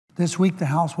This week, the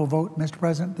House will vote, Mr.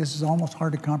 President, this is almost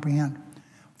hard to comprehend,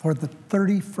 for the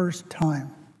 31st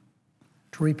time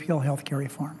to repeal health care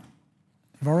reform.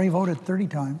 They've already voted 30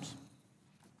 times.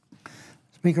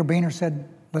 Speaker Boehner said,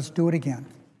 let's do it again.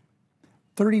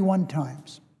 31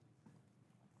 times.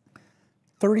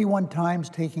 31 times,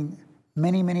 taking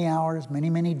many, many hours, many,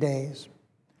 many days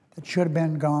that should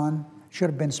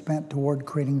have been spent toward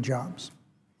creating jobs.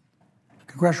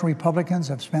 Congressional Republicans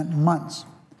have spent months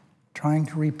trying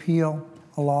to repeal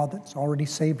a law that's already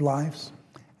saved lives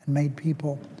and made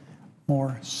people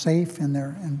more safe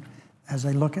as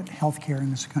they look at health care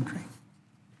in this country.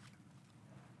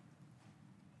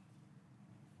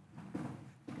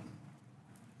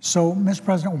 So, Mr.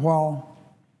 President, while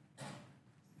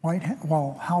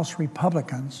House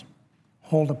Republicans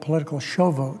hold a political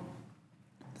show vote,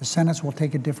 the Senate will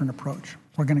take a different approach.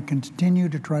 We're going to continue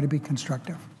to try to be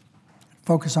constructive,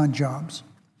 focus on jobs.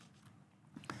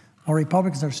 While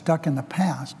Republicans are stuck in the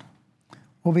past,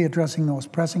 we'll be addressing the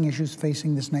most pressing issues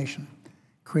facing this nation,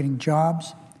 creating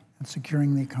jobs and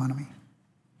securing the economy.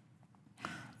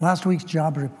 Last week's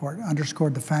jobs report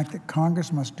underscored the fact that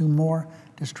Congress must do more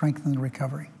to strengthen the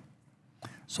recovery.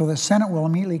 So the Senate will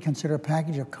immediately consider a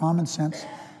package of common sense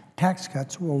tax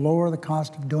cuts will lower the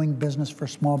cost of doing business for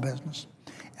small business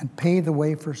and pave the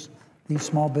way for these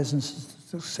small businesses to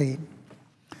succeed.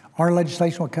 Our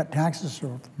legislation will cut taxes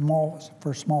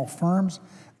for small firms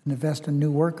and invest in new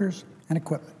workers and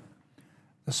equipment.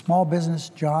 The Small Business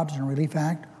Jobs and Relief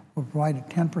Act will provide a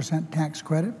 10% tax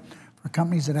credit for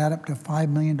companies that add up to $5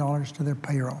 million to their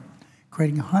payroll,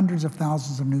 creating hundreds of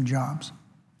thousands of new jobs.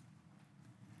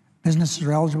 Businesses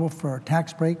are eligible for a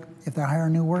tax break if they hire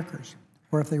new workers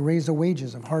or if they raise the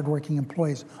wages of hardworking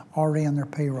employees already on their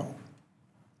payroll.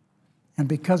 And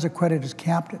because the credit is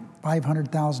capped at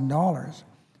 $500,000,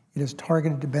 it is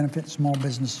targeted to benefit small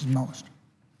businesses most.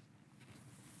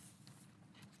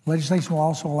 Legislation will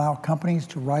also allow companies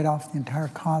to write off the entire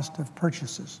cost of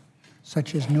purchases,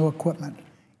 such as new equipment.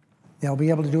 They'll be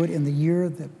able to do it in the year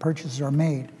that purchases are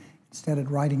made, instead of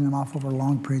writing them off over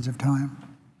long periods of time.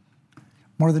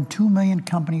 More than 2 million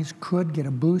companies could get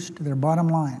a boost to their bottom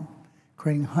line,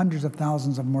 creating hundreds of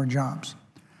thousands of more jobs.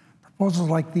 Proposals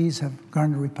like these have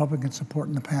garnered Republican support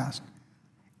in the past.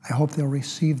 I hope they'll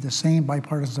receive the same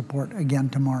bipartisan support again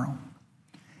tomorrow.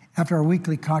 After our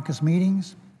weekly caucus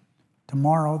meetings,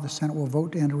 tomorrow the Senate will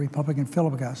vote to end a Republican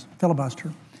filibuster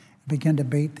and begin to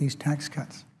debate these tax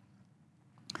cuts.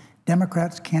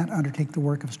 Democrats can't undertake the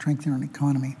work of strengthening our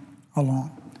economy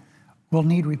alone. We'll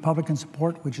need Republican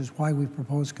support, which is why we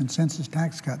proposed consensus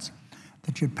tax cuts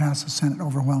that should pass the Senate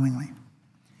overwhelmingly.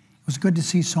 It was good to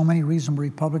see so many reasonable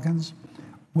Republicans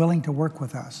willing to work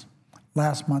with us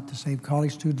last month to save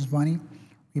college students money,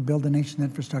 rebuild the nation's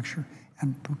infrastructure,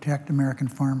 and protect American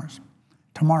farmers.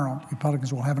 Tomorrow,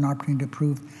 Republicans will have an opportunity to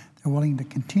prove they're willing to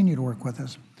continue to work with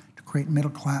us to create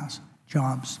middle-class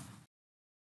jobs